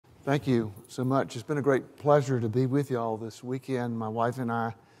Thank you so much. It's been a great pleasure to be with you all this weekend. My wife and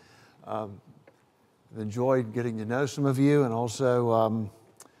I have enjoyed getting to know some of you, and also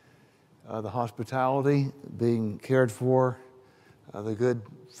the hospitality, being cared for, the good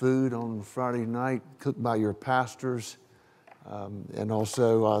food on Friday night cooked by your pastors, and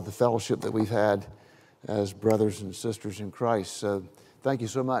also the fellowship that we've had as brothers and sisters in Christ. So thank you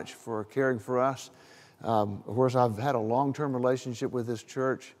so much for caring for us. Of course, I've had a long-term relationship with this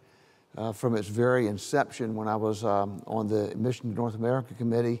church from its very inception. When I was on the Mission to North America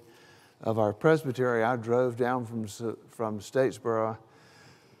Committee of our presbytery, I drove down from Statesboro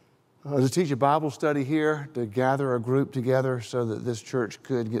to teach a Bible study here, to gather a group together so that this church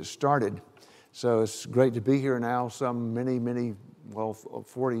could get started. So it's great to be here now, many,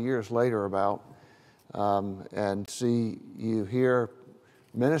 40 years later about, and see you here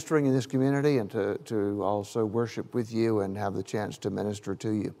ministering in this community, and to also worship with you and have the chance to minister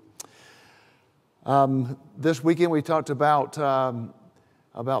to you. This weekend we talked about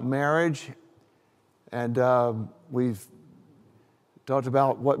marriage, and we've talked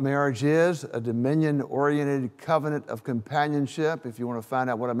about what marriage is, a dominion-oriented covenant of companionship. If you want to find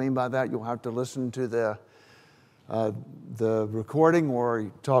out what I mean by that, you'll have to listen to the recording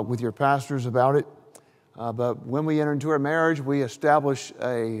or talk with your pastors about it. But when we enter into our marriage, we establish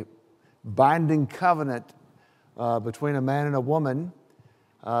a binding covenant between a man and a woman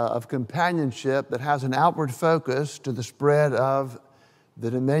of companionship that has an outward focus to the spread of the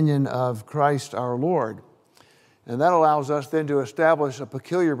dominion of Christ our Lord. And that allows us then to establish a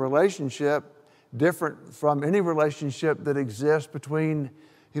peculiar relationship different from any relationship that exists between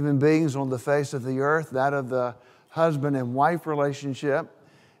human beings on the face of the earth, that of the husband and wife relationship.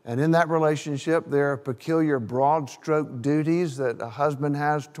 And in that relationship, there are peculiar broad stroke duties that a husband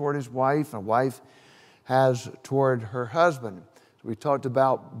has toward his wife, and a wife has toward her husband. We talked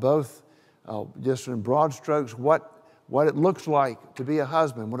about both, just in broad strokes, what it looks like to be a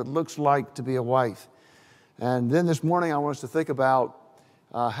husband, what it looks like to be a wife. And then this morning I want us to think about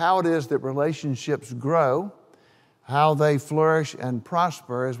how it is that relationships grow, how they flourish and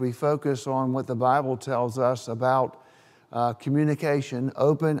prosper as we focus on what the Bible tells us about communication,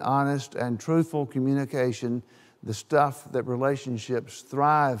 open, honest, and truthful communication, the stuff that relationships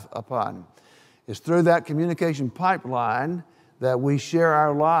thrive upon. It's through that communication pipeline that we share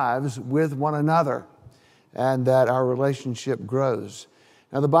our lives with one another, and that our relationship grows.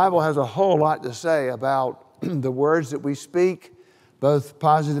 Now, the Bible has a whole lot to say about the words that we speak, both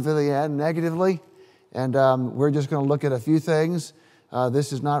positively and negatively, and we're just going to look at a few things.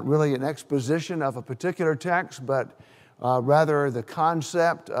 This is not really an exposition of a particular text, but rather the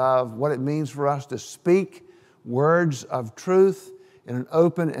concept of what it means for us to speak words of truth in an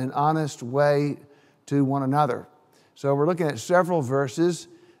open and honest way to one another. So we're looking at several verses,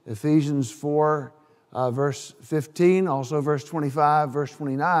 Ephesians 4, verse 15, also verse 25, verse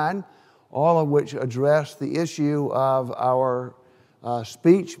 29, all of which address the issue of our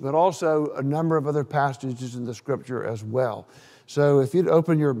speech, but also a number of other passages in the Scripture as well. So if you'd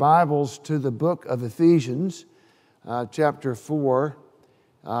open your Bibles to the book of Ephesians, chapter 4,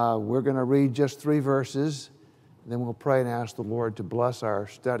 we're going to read just 3 verses, and then we'll pray and ask the Lord to bless our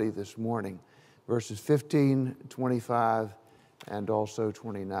study this morning. Verses 15, 25, and also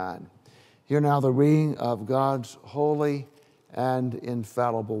 29. Hear now the reading of God's holy and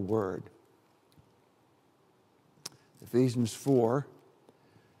infallible word. Ephesians 4,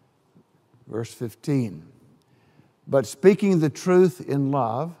 verse 15. But speaking the truth in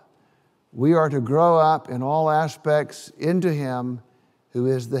love, we are to grow up in all aspects into Him who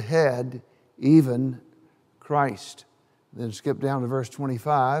is the head, even Christ. Then skip down to verse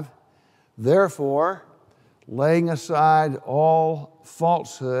 25. Therefore, laying aside all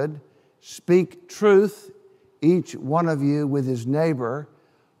falsehood, speak truth, each one of you with his neighbor,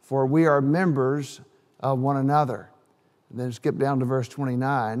 for we are members of one another. And then skip down to verse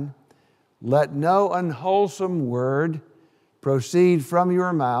 29. Let no unwholesome word proceed from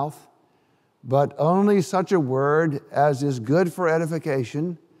your mouth, but only such a word as is good for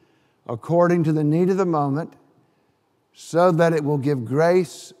edification, according to the need of the moment, so that it will give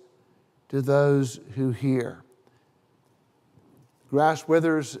grace to those who hear. Grass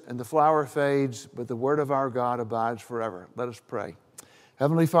withers and the flower fades, but the word of our God abides forever. Let us pray.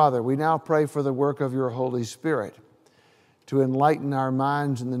 Heavenly Father, we now pray for the work of your Holy Spirit to enlighten our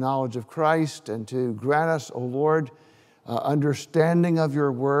minds in the knowledge of Christ, and to grant us, O Lord, understanding of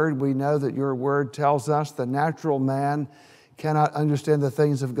your word. We know that your word tells us the natural man cannot understand the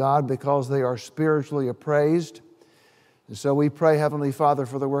things of God because they are spiritually appraised. And so we pray, Heavenly Father,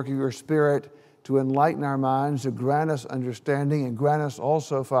 for the work of your Spirit to enlighten our minds, to grant us understanding, and grant us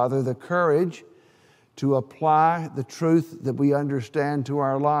also, Father, the courage to apply the truth that we understand to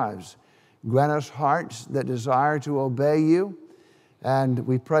our lives. Grant us hearts that desire to obey you. And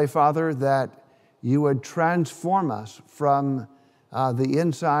we pray, Father, that you would transform us from the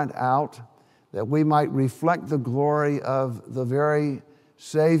inside out, that we might reflect the glory of the very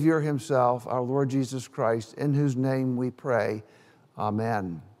Savior himself, our Lord Jesus Christ, in whose name we pray.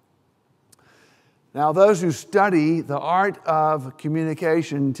 Amen. Now, those who study the art of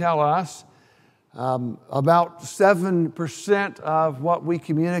communication tell us about 7% of what we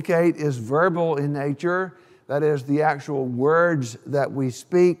communicate is verbal in nature, that is, the actual words that we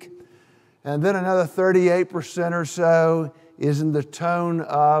speak. And then another 38% or so is in the tone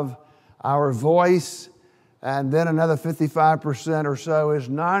of our voice. And then another 55% or so is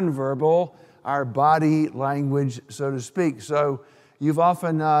nonverbal, our body language, so to speak. So you've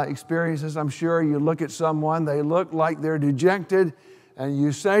often experienced this, I'm sure. You look at someone, they look like they're dejected, and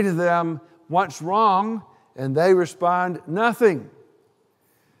you say to them, "What's wrong?" And they respond, "Nothing."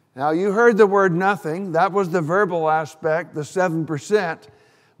 Now, you heard the word nothing. That was the verbal aspect, the 7%.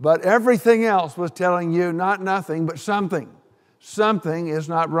 But everything else was telling you not nothing, but something. Something is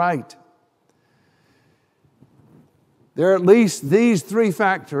not right. There are at least these three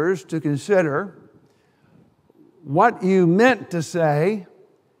factors to consider: what you meant to say,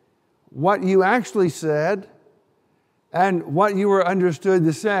 what you actually said, and what you were understood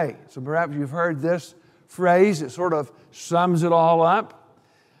to say. So perhaps you've heard this phrase. It sort of sums it all up.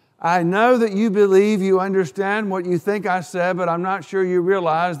 I know that you believe you understand what you think I said, but I'm not sure you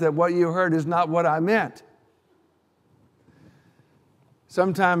realize that what you heard is not what I meant.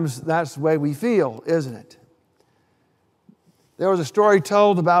 Sometimes that's the way we feel, isn't it? There was a story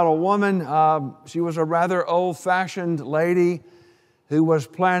told about a woman. She was a rather old-fashioned lady who was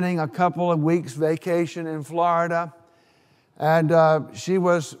planning a couple of weeks vacation in Florida. And she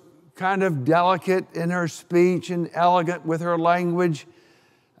was kind of delicate in her speech and elegant with her language.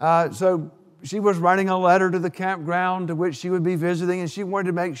 So she was writing a letter to the campground to which she would be visiting, and she wanted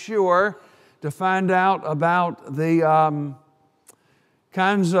to make sure to find out about the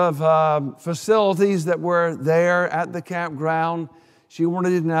kinds of facilities that were there at the campground. She wanted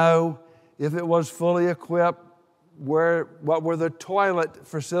to know if it was fully equipped, what were the toilet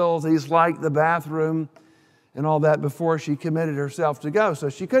facilities like, the bathroom, and all that before she committed herself to go. So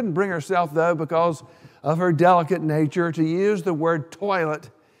she couldn't bring herself, though, because of her delicate nature, to use the word toilet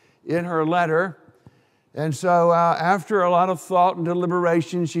in her letter. And so after a lot of thought and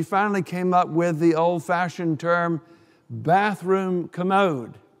deliberation, she finally came up with the old-fashioned term bathroom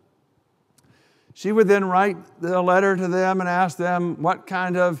commode. She would then write the letter to them and ask them what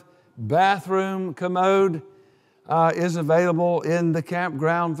kind of bathroom commode is available in the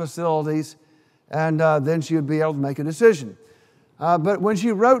campground facilities, and then she would be able to make a decision. But when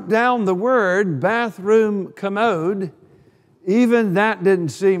she wrote down the word bathroom commode, even that didn't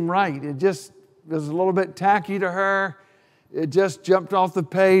seem right. It just was a little bit tacky to her. It just jumped off the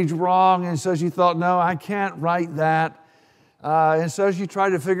page wrong, and so she thought, no, I can't write that. And so she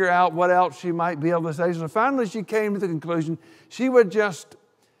tried to figure out what else she might be able to say. So finally she came to the conclusion she would just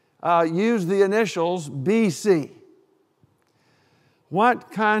use the initials BC.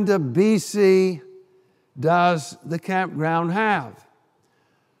 What kind of BC does the campground have?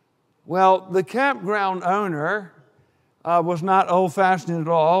 Well, the campground owner was not old-fashioned at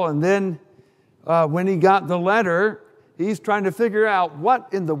all. And then when he got the letter, he's trying to figure out what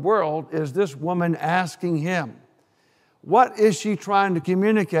in the world is this woman asking him? What is she trying to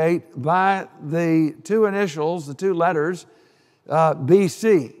communicate by the two initials, the two letters,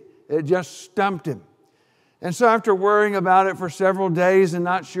 BC? It just stumped him. And so after worrying about it for several days and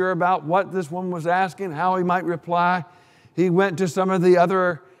not sure about what this woman was asking, how he might reply, he went to some of the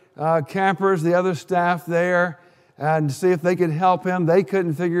other campers, the other staff there, and see if they could help him. They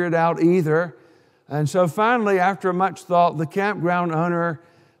couldn't figure it out either. And so finally, after much thought, the campground owner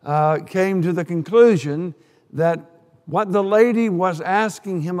came to the conclusion that what the lady was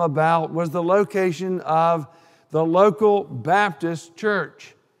asking him about was the location of the local Baptist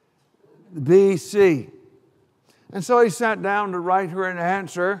church, BC. And so he sat down to write her an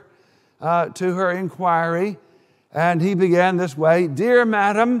answer to her inquiry, and he began this way: Dear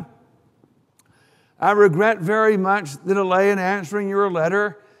Madam, I regret very much the delay in answering your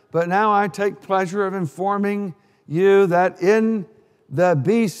letter, but now I take pleasure of informing you that in the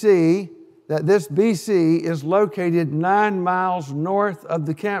BC, that this BC is located 9 miles north of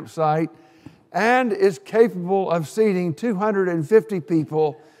the campsite and is capable of seating 250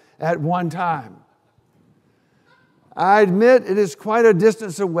 people at one time. I admit it is quite a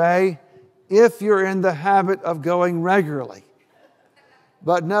distance away. if you're in the habit of going regularly.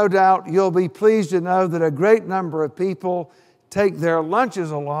 But no doubt you'll be pleased to know that a great number of people take their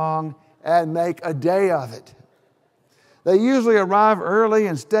lunches along and make a day of it. They usually arrive early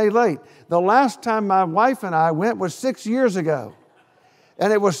and stay late. The last time my wife and I went was 6 years ago.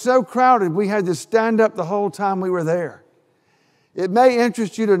 And it was so crowded we had to stand up the whole time we were there. It may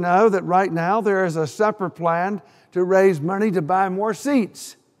interest you to know that right now there is a supper planned to raise money to buy more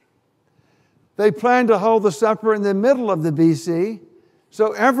seats. They plan to hold the supper in the middle of the BC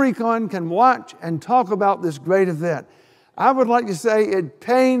so everyone can watch and talk about this great event. I would like to say it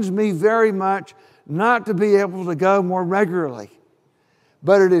pains me very much not to be able to go more regularly.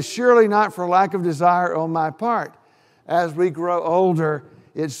 But it is surely not for lack of desire on my part. As we grow older,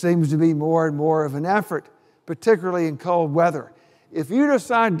 it seems to be more and more of an effort, particularly in cold weather. If you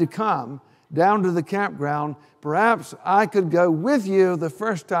decide to come down to the campground, perhaps I could go with you the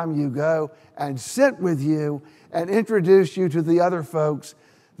first time you go and sit with you and introduce you to the other folks.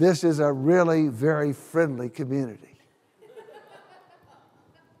 This is a really very friendly community.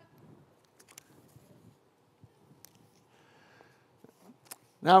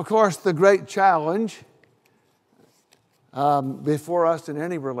 Now, of course, the great challenge before us in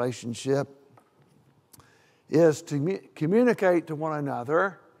any relationship is to communicate to one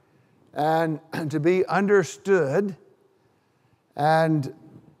another and to be understood and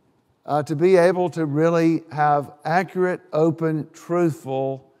to be able to really have accurate, open,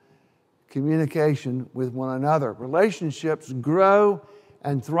 truthful communication with one another. Relationships grow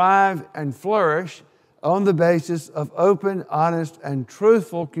and thrive and flourish on the basis of open, honest, and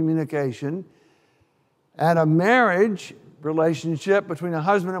truthful communication. And a marriage relationship between a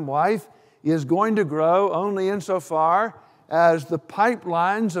husband and wife is going to grow only insofar as the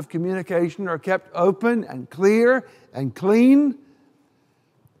pipelines of communication are kept open and clear and clean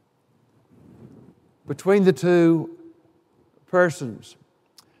between the two persons.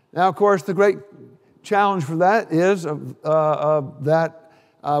 Now, of course, the great challenge for that is that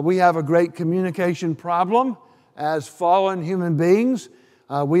we have a great communication problem as fallen human beings.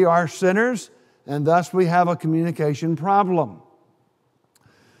 We are sinners, and thus we have a communication problem.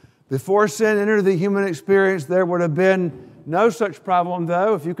 Before sin entered the human experience, there would have been no such problem,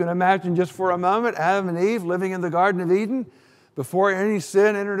 though. If you can imagine just for a moment Adam and Eve living in the Garden of Eden before any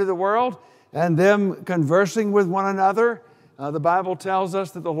sin entered the world and them conversing with one another. The Bible tells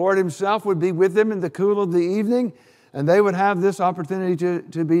us that the Lord Himself would be with them in the cool of the evening, and they would have this opportunity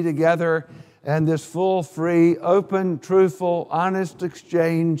to be together and this full, free, open, truthful, honest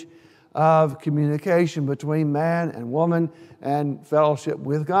exchange of communication between man and woman and fellowship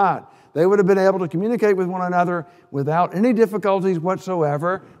with God. They would have been able to communicate with one another without any difficulties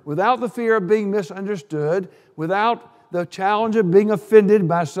whatsoever, without the fear of being misunderstood, without the challenge of being offended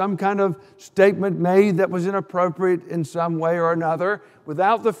by some kind of statement made that was inappropriate in some way or another,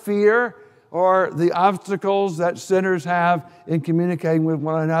 without the fear or the obstacles that sinners have in communicating with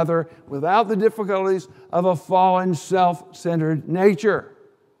one another, without the difficulties of a fallen, self-centered nature.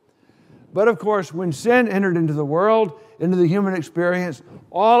 But of course, when sin entered into the world, into the human experience,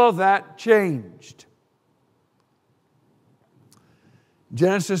 all of that changed.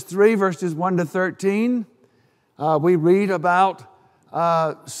 Genesis 3, verses 1 to 13, we read about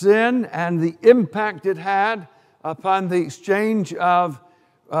sin and the impact it had upon the exchange of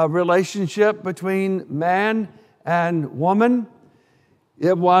relationship between man and woman.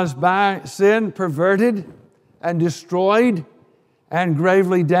 It was by sin perverted and destroyed and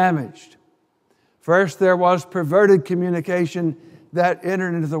gravely damaged. First, there was perverted communication that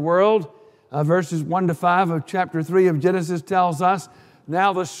entered into the world. Verses 1 to 5 of chapter 3 of Genesis tells us,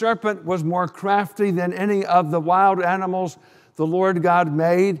 "Now the serpent was more crafty than any of the wild animals the Lord God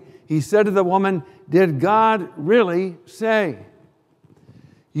made. He said to the woman, 'Did God really say,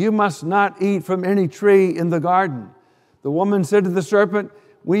 you must not eat from any tree in the garden?' The woman said to the serpent,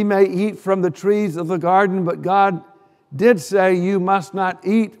 'We may eat from the trees of the garden, but God did say, you must not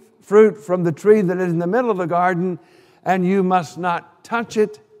eat fruit from the tree that is in the middle of the garden, and you must not touch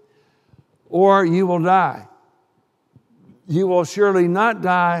it, or you will die.' 'You will surely not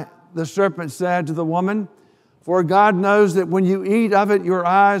die,' the serpent said to the woman, 'for God knows that when you eat of it, your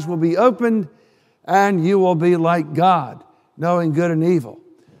eyes will be opened, and you will be like God, knowing good and evil.'"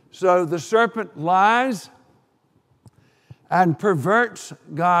 So the serpent lies and perverts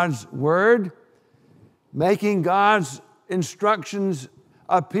God's word, making God's instructions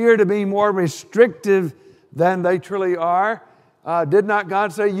appear to be more restrictive than they truly are. Did not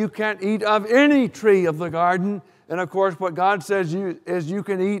God say you can't eat of any tree of the garden? And of course, what God says is you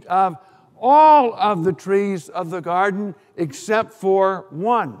can eat of all of the trees of the garden except for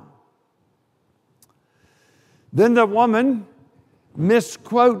one. Then the woman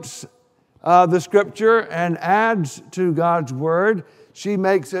misquotes the Scripture and adds to God's Word. She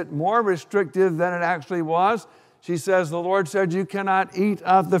makes it more restrictive than it actually was. She says, the Lord said you cannot eat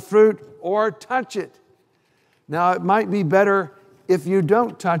of the fruit or touch it. Now, it might be better if you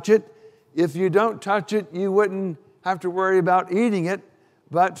don't touch it. If you don't touch it, you wouldn't have to worry about eating it.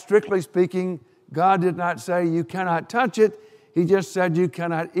 But strictly speaking, God did not say you cannot touch it. He just said you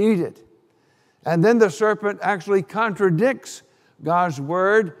cannot eat it. And then the serpent actually contradicts God's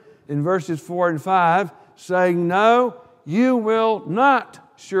word in verses 4 and 5, saying, no, you will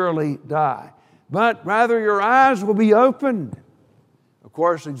not surely die, but rather your eyes will be opened. Of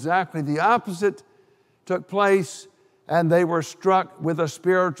course, exactly the opposite took place, and they were struck with a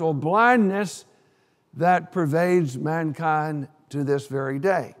spiritual blindness that pervades mankind to this very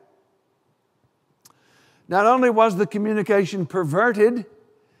day. Not only was the communication perverted,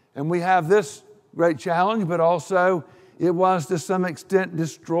 and we have this great challenge, but also it was to some extent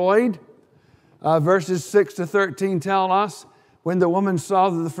destroyed. Verses 6 to 13 tell us, when the woman saw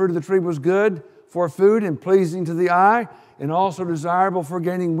that the fruit of the tree was good for food and pleasing to the eye, and also desirable for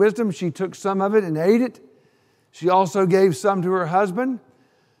gaining wisdom, she took some of it and ate it. She also gave some to her husband,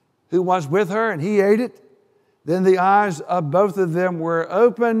 who was with her, and he ate it. Then the eyes of both of them were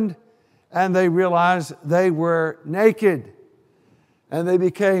opened, and they realized they were naked. And they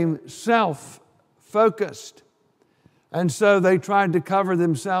became self-focused. And so they tried to cover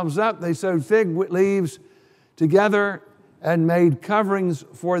themselves up. They sewed fig leaves together and made coverings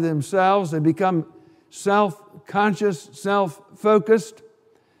for themselves. They become self-conscious, self-focused.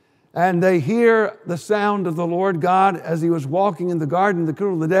 And they hear the sound of the Lord God as he was walking in the garden in the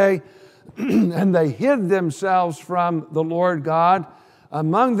cool of the day. And they hid themselves from the Lord God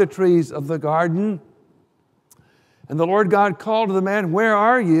among the trees of the garden. And the Lord God called to the man, where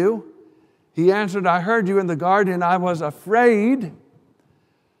are you? He answered, I heard you in the garden, and I was afraid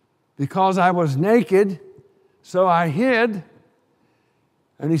because I was naked, so I hid.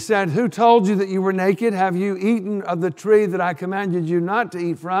 And he said, who told you that you were naked? Have you eaten of the tree that I commanded you not to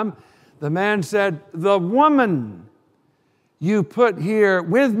eat from? The man said, the woman you put here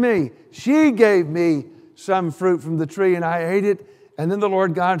with me, she gave me some fruit from the tree, and I ate it. And then the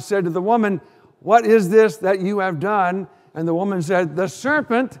Lord God said to the woman, what is this that you have done? And the woman said, the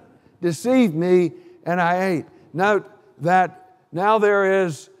serpent deceived me, and I ate. Note that now there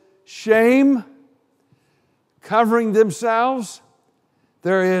is shame covering themselves.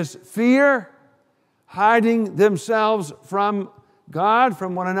 There is fear hiding themselves from God,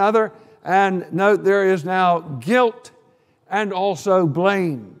 from one another. And note there is now guilt and also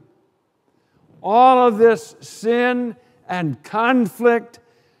blame. All of this sin and conflict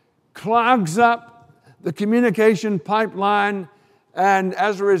clogs up the communication pipeline, and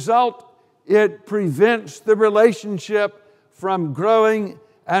as a result, it prevents the relationship from growing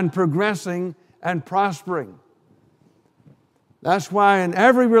and progressing and prospering. That's why in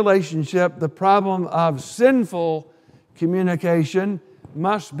every relationship, the problem of sinful communication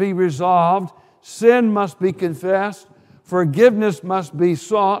must be resolved. Sin must be confessed. Forgiveness must be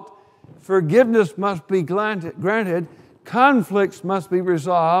sought. Forgiveness must be granted. Conflicts must be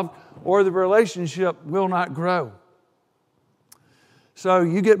resolved, or the relationship will not grow. So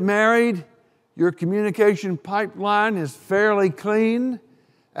you get married, your communication pipeline is fairly clean,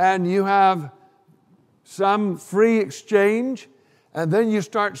 and you have some free exchange, and then you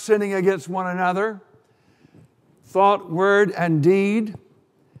start sinning against one another, thought, word, and deed.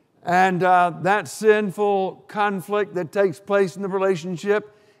 And that sinful conflict that takes place in the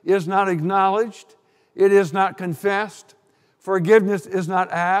relationship is not acknowledged. It is not confessed. Forgiveness is not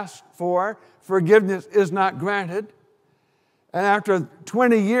asked for. Forgiveness is not granted. And after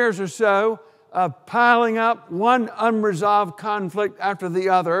 20 years or so of piling up one unresolved conflict after the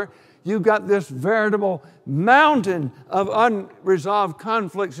other, you've got this veritable mountain of unresolved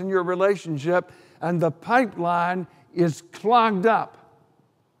conflicts in your relationship, and the pipeline is clogged up.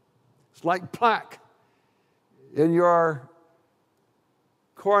 It's like plaque in your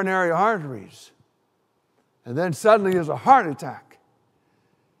coronary arteries. And then suddenly there's a heart attack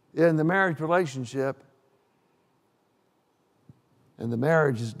in the marriage relationship, and the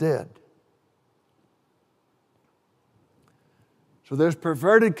marriage is dead. So there's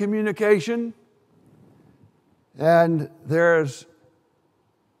perverted communication, and there's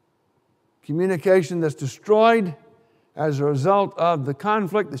communication that's destroyed as a result of the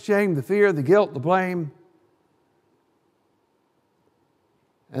conflict, the shame, the fear, the guilt, the blame.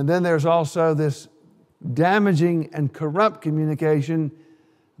 And then there's also this damaging and corrupt communication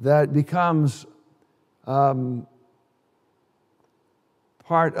that becomes part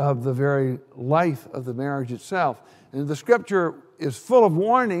part of the very life of the marriage itself. And the Scripture is full of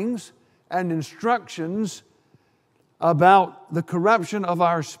warnings and instructions about the corruption of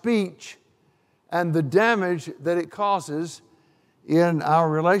our speech and the damage that it causes in our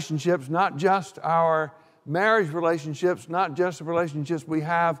relationships, not just our marriage relationships, not just the relationships we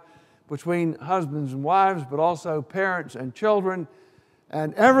have between husbands and wives, but also parents and children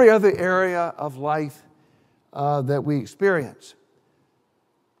and every other area of life that we experience.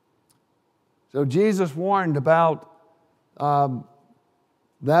 So Jesus warned about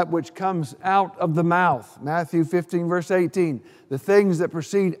that which comes out of the mouth. Matthew 15, verse 18. The things that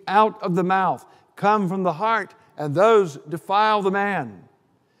proceed out of the mouth come from the heart, and those defile the man.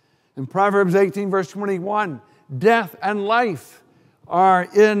 In Proverbs 18, verse 21, death and life are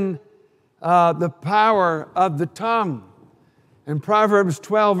in the power of the tongue. In Proverbs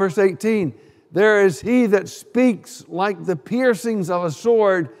 12, verse 18, there is he that speaks like the piercings of a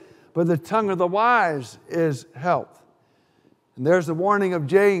sword, but the tongue of the wise is health. And there's the warning of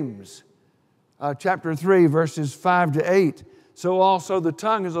James, chapter 3, verses 5 to 8. So also the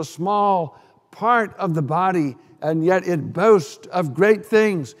tongue is a small part of the body, and yet it boasts of great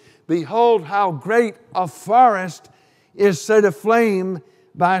things. Behold, how great a forest is set aflame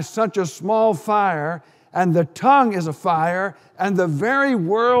by such a small fire, and the tongue is a fire, and the very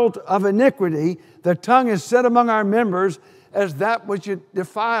world of iniquity. The tongue is set among our members as that which it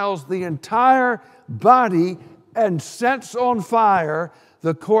defiles the entire body and sets on fire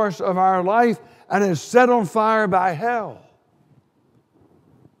the course of our life and is set on fire by hell.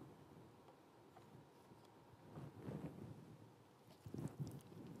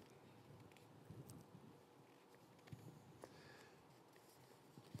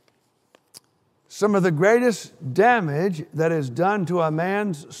 Some of the greatest damage that is done to a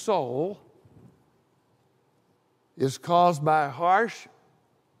man's soul is caused by harsh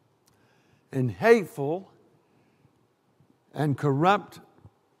and hateful and corrupt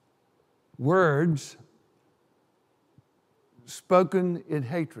words spoken in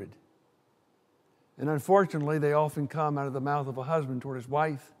hatred. And unfortunately, they often come out of the mouth of a husband toward his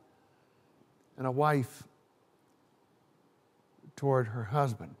wife and a wife toward her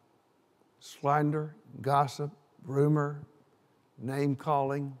husband. Slander, gossip, rumor,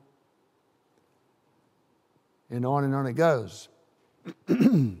 name-calling, and on it goes.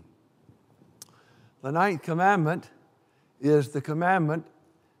 The ninth commandment is the commandment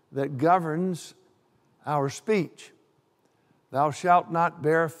that governs our speech. Thou shalt not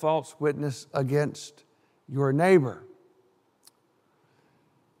bear false witness against your neighbor.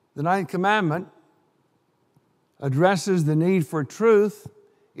 The ninth commandment addresses the need for truth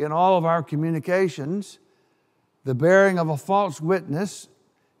in all of our communications. The bearing of a false witness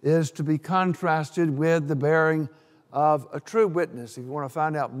is to be contrasted with the bearing of a true witness. If you want to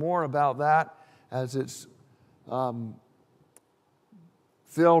find out more about that as it's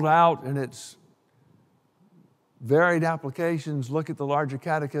filled out in its varied applications, look at the larger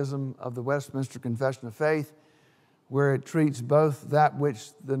catechism of the Westminster Confession of Faith, where it treats both that which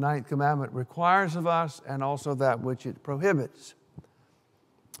the ninth commandment requires of us and also that which it prohibits.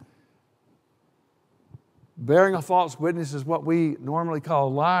 Bearing a false witness is what we normally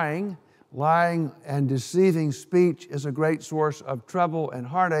call lying. Lying and deceiving speech is a great source of trouble and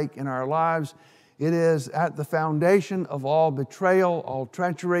heartache in our lives. It is at the foundation of all betrayal, all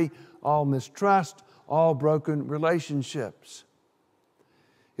treachery, all mistrust, all broken relationships.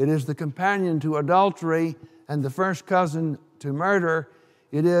 It is the companion to adultery and the first cousin to murder.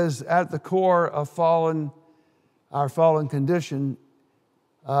 It is at the core of our fallen condition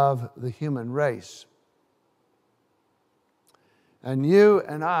of the human race. And you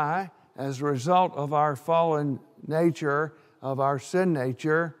and I, as a result of our fallen nature, of our sin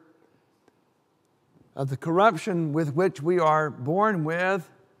nature, of the corruption with which we are born with,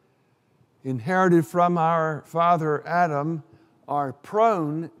 inherited from our father Adam, are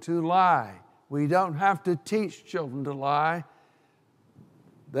prone to lie. We don't have to teach children to lie.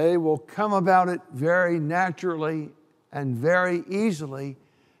 They will come about it very naturally and very easily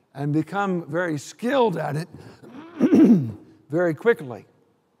and become very skilled at it very quickly.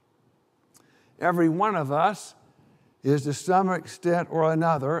 Every one of us is to some extent or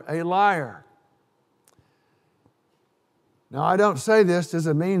another a liar. Now, I don't say this as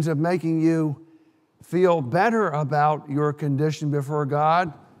a means of making you feel better about your condition before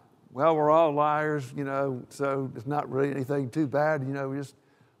God. Well, we're all liars, so it's not really anything too bad, just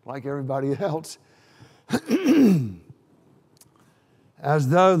like everybody else. As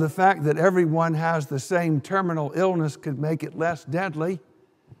though the fact that everyone has the same terminal illness could make it less deadly.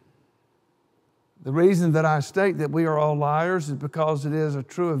 The reason that I state that we are all liars is because it is a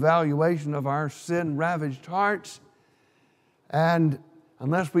true evaluation of our sin-ravaged hearts. And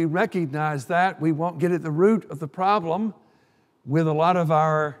unless we recognize that, we won't get at the root of the problem with a lot of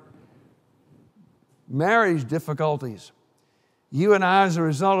our marriage difficulties. You and I, as a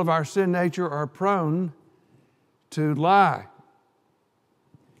result of our sin nature, are prone to lie.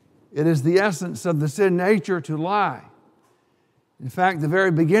 It is the essence of the sin nature to lie. In fact, the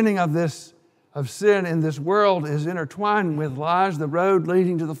very beginning of sin in this world is intertwined with lies. The road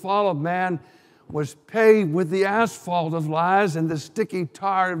leading to the fall of man was paved with the asphalt of lies and the sticky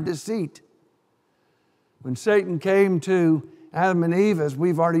tar of deceit. When Satan came to Adam and Eve, as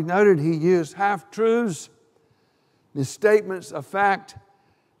we've already noted, he used half-truths, misstatements of fact,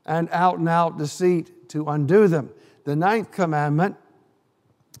 and out-and-out deceit to undo them. The 9th commandment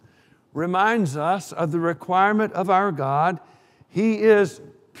reminds us of the requirement of our God. He is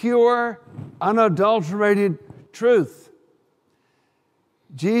pure, unadulterated truth.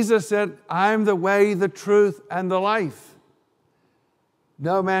 Jesus said, I am the way, the truth, and the life.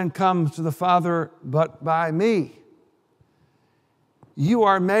 No man comes to the Father but by me. You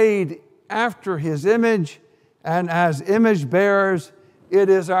are made after His image, and as image bearers, it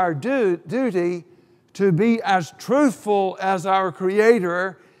is our duty to be as truthful as our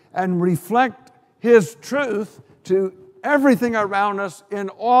Creator and reflect His truth to everything around us in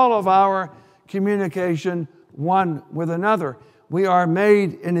all of our communication one with another. We are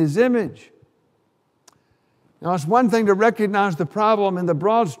made in His image. Now, it's one thing to recognize the problem in the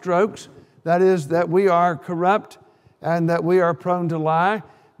broad strokes, that is, that we are corrupt and that we are prone to lie,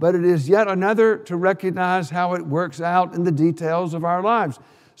 but it is yet another to recognize how it works out in the details of our lives.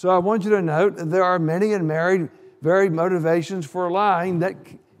 So I want you to note that there are many and varied motivations for lying that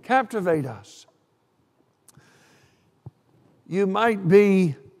captivate us. You might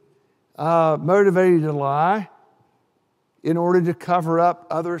be motivated to lie in order to cover up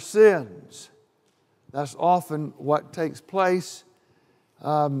other sins. That's often what takes place.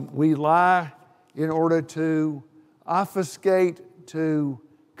 We lie in order to obfuscate, to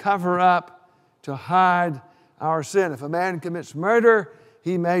cover up, to hide our sin. If a man commits murder,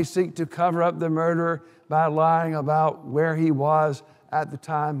 he may seek to cover up the murder by lying about where he was at the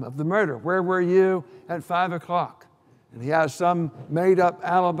time of the murder. Where were you at 5 o'clock? And he has some made-up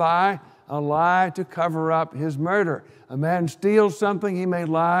alibi, a lie to cover up his murder. A man steals something, he may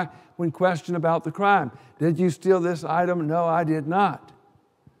lie when questioned about the crime. Did you steal this item? No, I did not.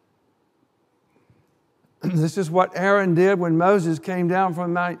 This is what Aaron did when Moses came down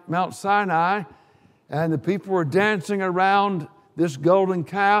from Mount Sinai, and the people were dancing around this golden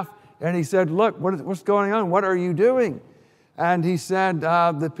calf, and he said, look, what's going on? What are you doing? And he said,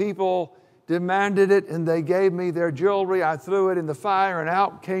 the people demanded it, and they gave me their jewelry. I threw it in the fire, and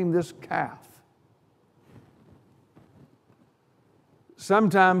out came this calf.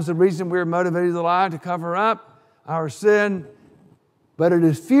 Sometimes the reason we're motivated to lie to cover up our sin, but it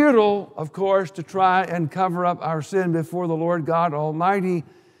is futile, of course, to try and cover up our sin before the Lord God Almighty,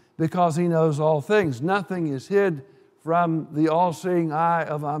 because He knows all things. Nothing is hid from the all-seeing eye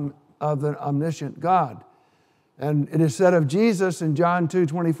of the omniscient God. And it is said of Jesus in John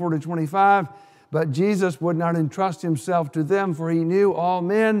 2:24-25, but Jesus would not entrust Himself to them, for He knew all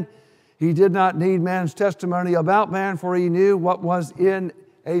men. He did not need man's testimony about man, for He knew what was in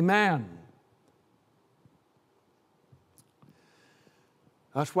a man.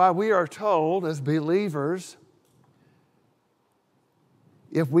 That's why we are told as believers,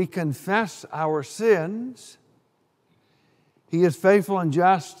 if we confess our sins, He is faithful and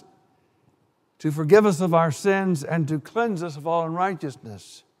just to forgive us of our sins and to cleanse us of all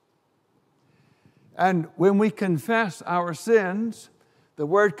unrighteousness. And when we confess our sins, the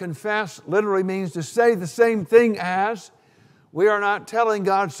word confess literally means to say the same thing as. We are not telling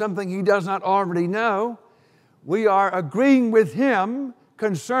God something He does not already know. We are agreeing with Him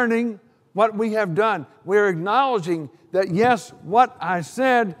concerning what we have done. We're acknowledging that, yes, what I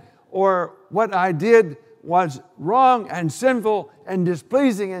said or what I did was wrong and sinful and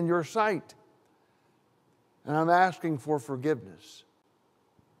displeasing in Your sight. And I'm asking for forgiveness.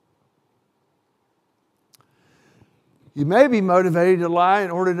 You may be motivated to lie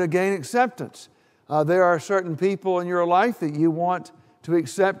in order to gain acceptance. There are certain people in your life that you want to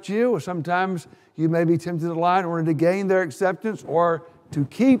accept you. Sometimes you may be tempted to lie in order to gain their acceptance or to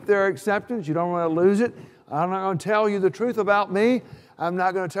keep their acceptance. You don't want to lose it. I'm not going to tell you the truth about me. I'm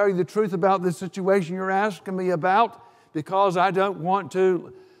not going to tell you the truth about the situation you're asking me about, because I don't want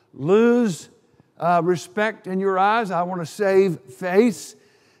to lose respect in your eyes. I want to save face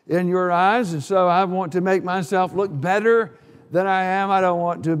in your eyes, and so I want to make myself look better than I am. I don't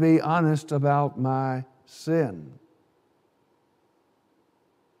want to be honest about my sin.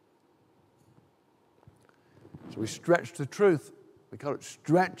 So we stretch the truth. We call it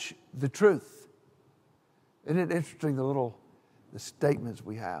stretch the truth. Isn't it interesting, the statements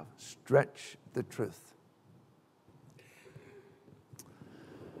we have? Stretch the truth.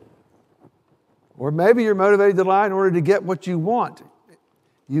 Or maybe you're motivated to lie in order to get what you want.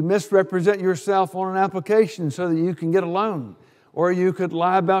 You misrepresent yourself on an application so that you can get a loan. Or you could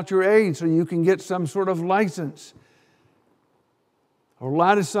lie about your age so you can get some sort of license. Or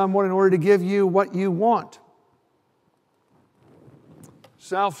lie to someone in order to give you what you want.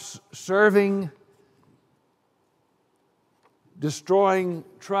 Self-serving, destroying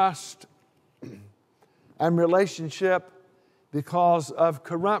trust and relationship because of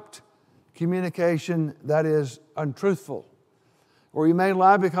corrupt communication that is untruthful. Or you may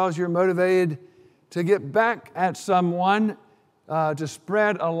lie because you're motivated to get back at someone, to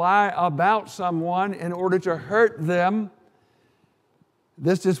spread a lie about someone in order to hurt them.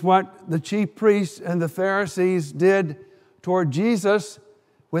 This is what the chief priests and the Pharisees did toward Jesus.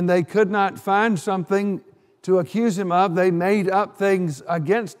 When they could not find something to accuse him of, they made up things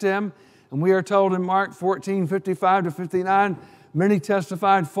against him. And we are told in Mark 14:55-59, many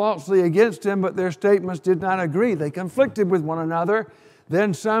testified falsely against him, but their statements did not agree. They conflicted with one another.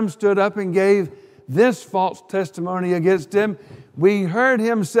 Then some stood up and gave this false testimony against him. We heard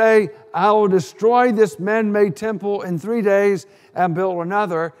him say, I will destroy this man-made temple in 3 days and build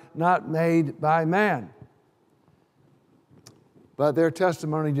another not made by man. But their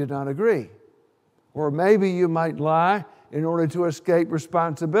testimony did not agree. Or maybe you might lie in order to escape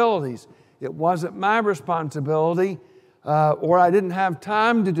responsibilities. It wasn't my responsibility, or I didn't have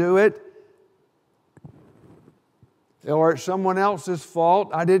time to do it, or it's someone else's fault.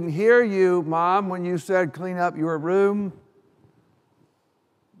 I didn't hear you, Mom, when you said clean up your room,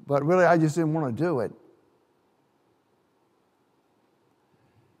 but really I just didn't want to do it.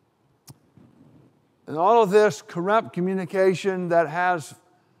 And all of this corrupt communication that has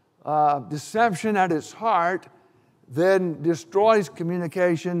deception at its heart then destroys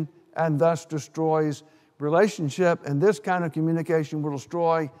communication and thus destroys relationship. And this kind of communication will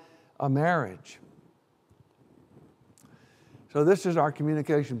destroy a marriage. So this is our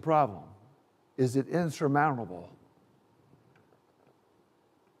communication problem. Is it insurmountable?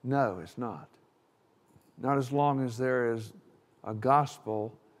 No, it's not. Not as long as there is a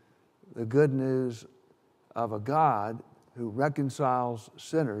gospel, the good news of a God who reconciles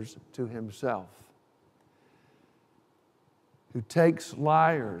sinners to himself, who takes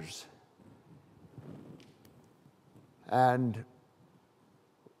liars and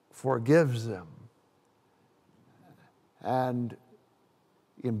forgives them and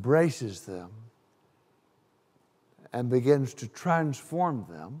embraces them and begins to transform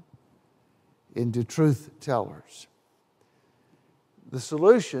them into truth tellers. The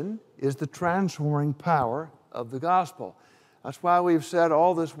solution is the transforming power of the gospel. That's why we've said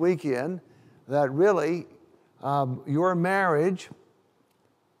all this weekend that really your marriage,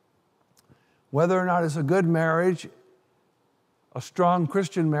 whether or not it's a good marriage, a strong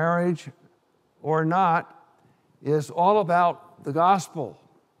Christian marriage or not, is all about the gospel.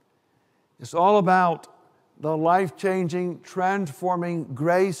 It's all about the life-changing, transforming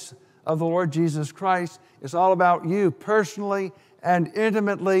grace of the Lord Jesus Christ. It's all about you personally and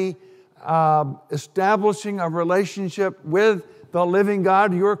intimately establishing a relationship with the living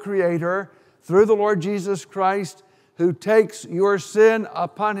God, your Creator, through the Lord Jesus Christ, who takes your sin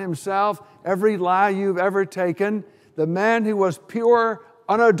upon himself, every lie you've ever taken. The man who was pure,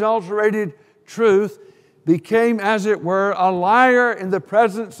 unadulterated truth became, as it were, a liar in the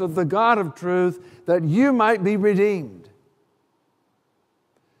presence of the God of truth, that you might be redeemed,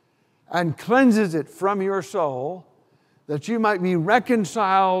 and cleanses it from your soul, that you might be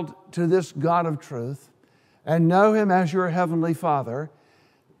reconciled to this God of truth and know him as your heavenly Father.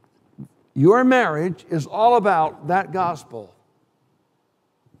 Your marriage is all about that gospel.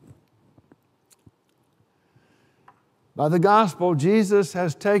 By the gospel, Jesus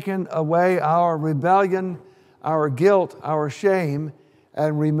has taken away our rebellion, our guilt, our shame,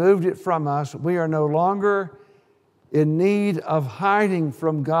 and removed it from us. We are no longer in need of hiding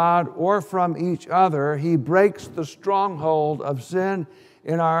from God or from each other. He breaks the stronghold of sin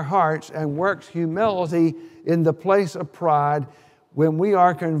in our hearts and works humility in the place of pride. When we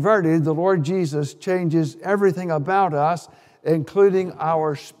are converted, the Lord Jesus changes everything about us, including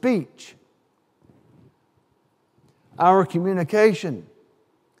our speech, our communication.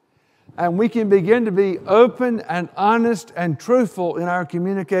 And we can begin to be open and honest and truthful in our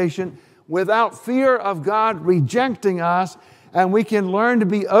communication without fear of God rejecting us And we can learn to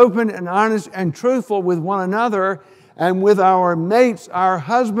be open and honest and truthful with one another and with our mates, our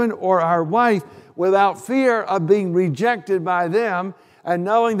husband or our wife, without fear of being rejected by them, and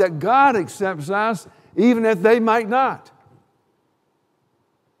knowing that God accepts us even if they might not.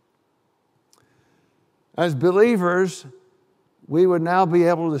 As believers, we would now be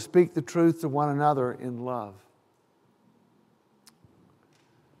able to speak the truth to one another in love.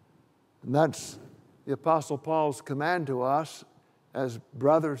 And that's the Apostle Paul's command to us as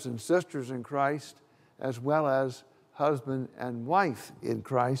brothers and sisters in Christ, as well as husband and wife in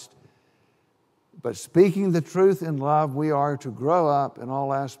Christ. But speaking the truth in love, we are to grow up in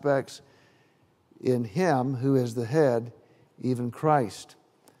all aspects in Him who is the head, even Christ.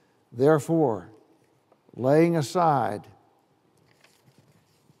 Therefore, laying aside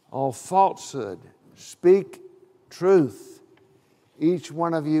all falsehood, speak truth, each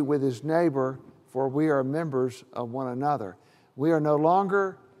one of you with his neighbor, for we are members of one another. We are no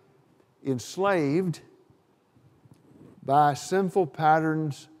longer enslaved by sinful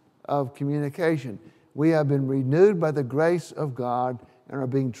patterns of communication. We have been renewed by the grace of God and are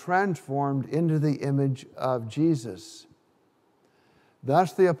being transformed into the image of Jesus.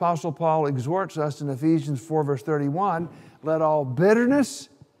 Thus the Apostle Paul exhorts us in Ephesians 4 verse 31, let all bitterness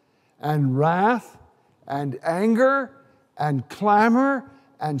and wrath and anger and clamor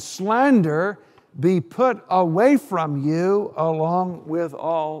and slander be put away from you along with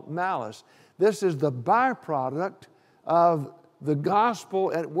all malice. This is the byproduct of the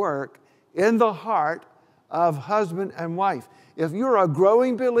gospel at work in the heart of husband and wife. If you're a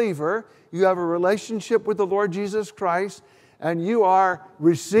growing believer, you have a relationship with the Lord Jesus Christ, and you are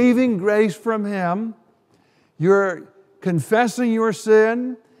receiving grace from Him, you're confessing your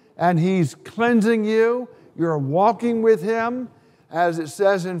sin, and He's cleansing you, you're walking with Him, as it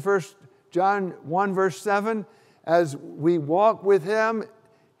says in 1 John 1 verse 7, as we walk with Him,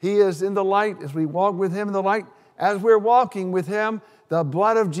 He is in the light. As we walk with Him in the light, as we're walking with Him, the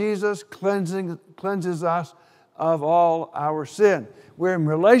blood of Jesus cleanses us of all our sin. We're in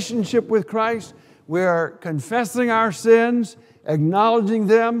relationship with Christ. We're confessing our sins, acknowledging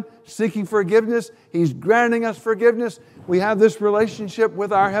them, seeking forgiveness. He's granting us forgiveness. We have this relationship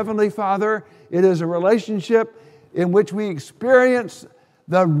with our Heavenly Father. It is a relationship in which we experience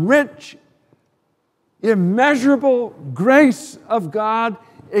the rich, immeasurable grace of God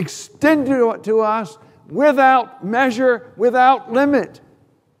extended to us without measure, without limit.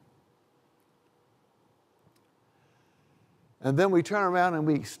 And then we turn around and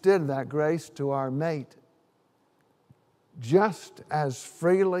we extend that grace to our mate just as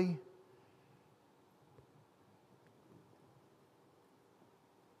freely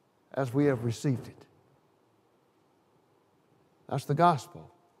as we have received it. That's the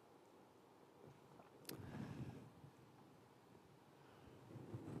gospel.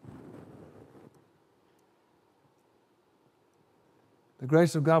 The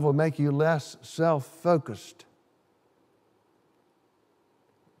grace of God will make you less self-focused,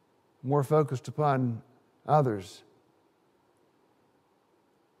 more focused upon others.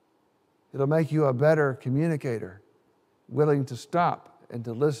 It'll make you a better communicator, willing to stop and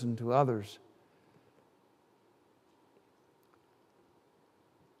to listen to others.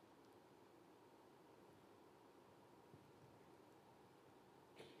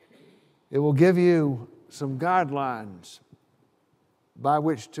 It will give you some guidelines by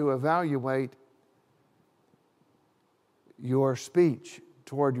which to evaluate your speech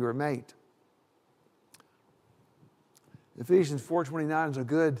toward your mate. Ephesians 4:29 is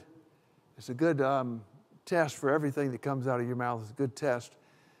a good test for everything that comes out of your mouth. It's a good test.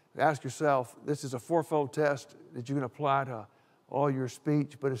 Ask yourself, this is a fourfold test that you can apply to all your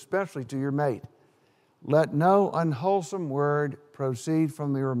speech, but especially to your mate. Let no unwholesome word proceed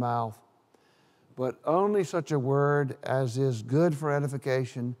from your mouth, but only such a word as is good for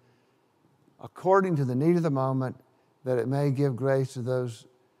edification, according to the need of the moment, that it may give grace to those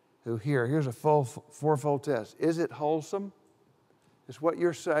who hear. Here's a fourfold test. Is it wholesome? Is what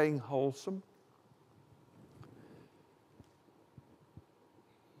you're saying wholesome?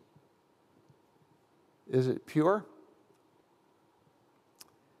 Is it pure?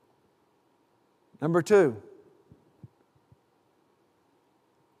 Number 2,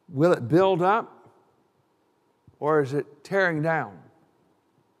 will it build up? Or is it tearing down?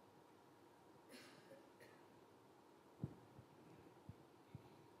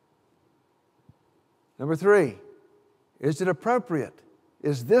 Number 3, is it appropriate?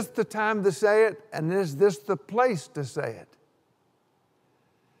 Is this the time to say it, and is this the place to say it?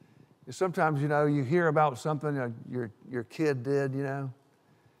 Sometimes, you hear about something your kid did, and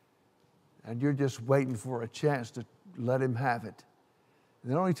you're just waiting for a chance to let him have it.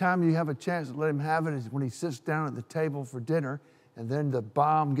 And the only time you have a chance to let him have it is when he sits down at the table for dinner and then the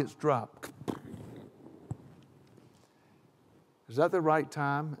bomb gets dropped. Is that the right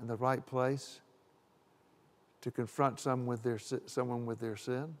time and the right place to confront someone with their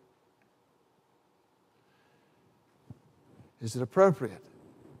sin? Is it appropriate?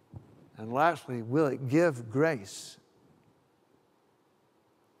 And lastly, will it give grace?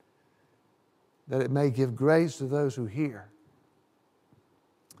 That it may give grace to those who hear.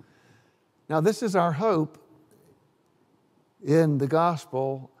 Now, this is our hope in the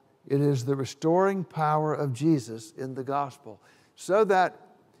gospel. It is the restoring power of Jesus in the gospel. So that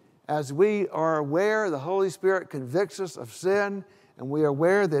as we are aware, the Holy Spirit convicts us of sin, and we are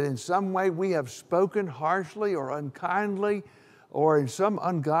aware that in some way we have spoken harshly or unkindly or in some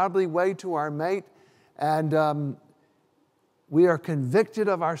ungodly way to our mate, and we are convicted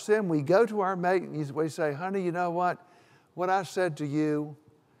of our sin. We go to our mate and we say, honey, you know what? What I said to you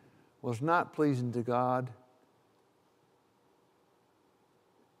was not pleasing to God.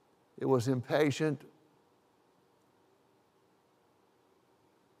 It was impatient.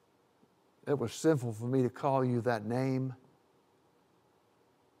 It was sinful for me to call you that name.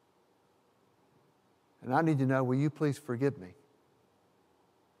 And I need to know, will you please forgive me?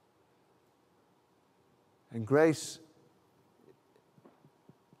 And grace,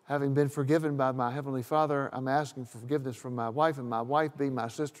 having been forgiven by my Heavenly Father, I'm asking for forgiveness from my wife, and my wife, being my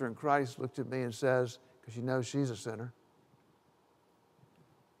sister in Christ, looked at me and says, because she knows she's a sinner,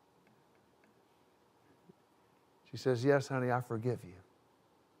 she says, yes, honey, I forgive you.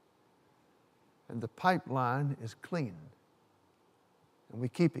 And the pipeline is clean, and we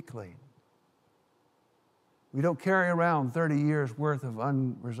keep it clean. We don't carry around 30 years' worth of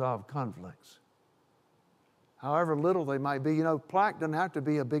unresolved conflicts. However little they might be. You know, plaque doesn't have to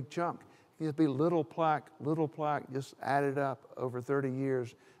be a big chunk. It can be little plaque, just added up over 30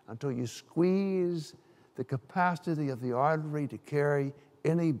 years until you squeeze the capacity of the artery to carry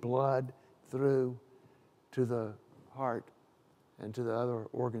any blood through to the heart and to the other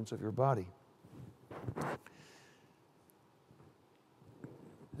organs of your body.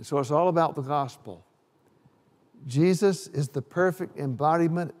 And so it's all about the gospel. Jesus is the perfect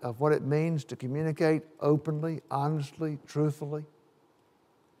embodiment of what it means to communicate openly, honestly, truthfully.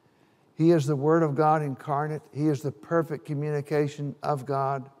 He is the Word of God incarnate. He is the perfect communication of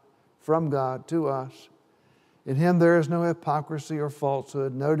God, from God to us. In Him there is no hypocrisy or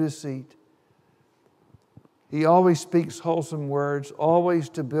falsehood, no deceit. He always speaks wholesome words, always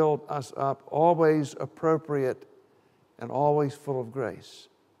to build us up, always appropriate, and always full of grace.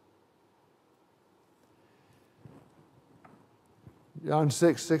 John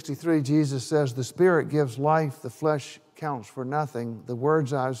 6:63, Jesus says, the Spirit gives life, the flesh counts for nothing. The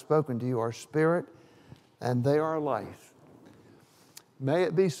words I have spoken to you are spirit, and they are life. May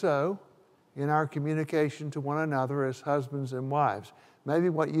it be so in our communication to one another as husbands and wives. Maybe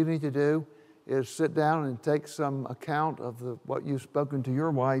what you need to do is sit down and take some account of what you've spoken to your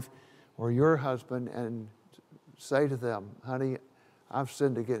wife or your husband and say to them, honey, I've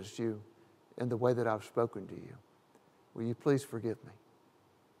sinned against you in the way that I've spoken to you. Will you please forgive me?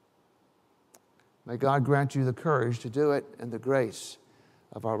 May God grant you the courage to do it and the grace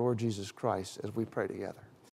of our Lord Jesus Christ as we pray together.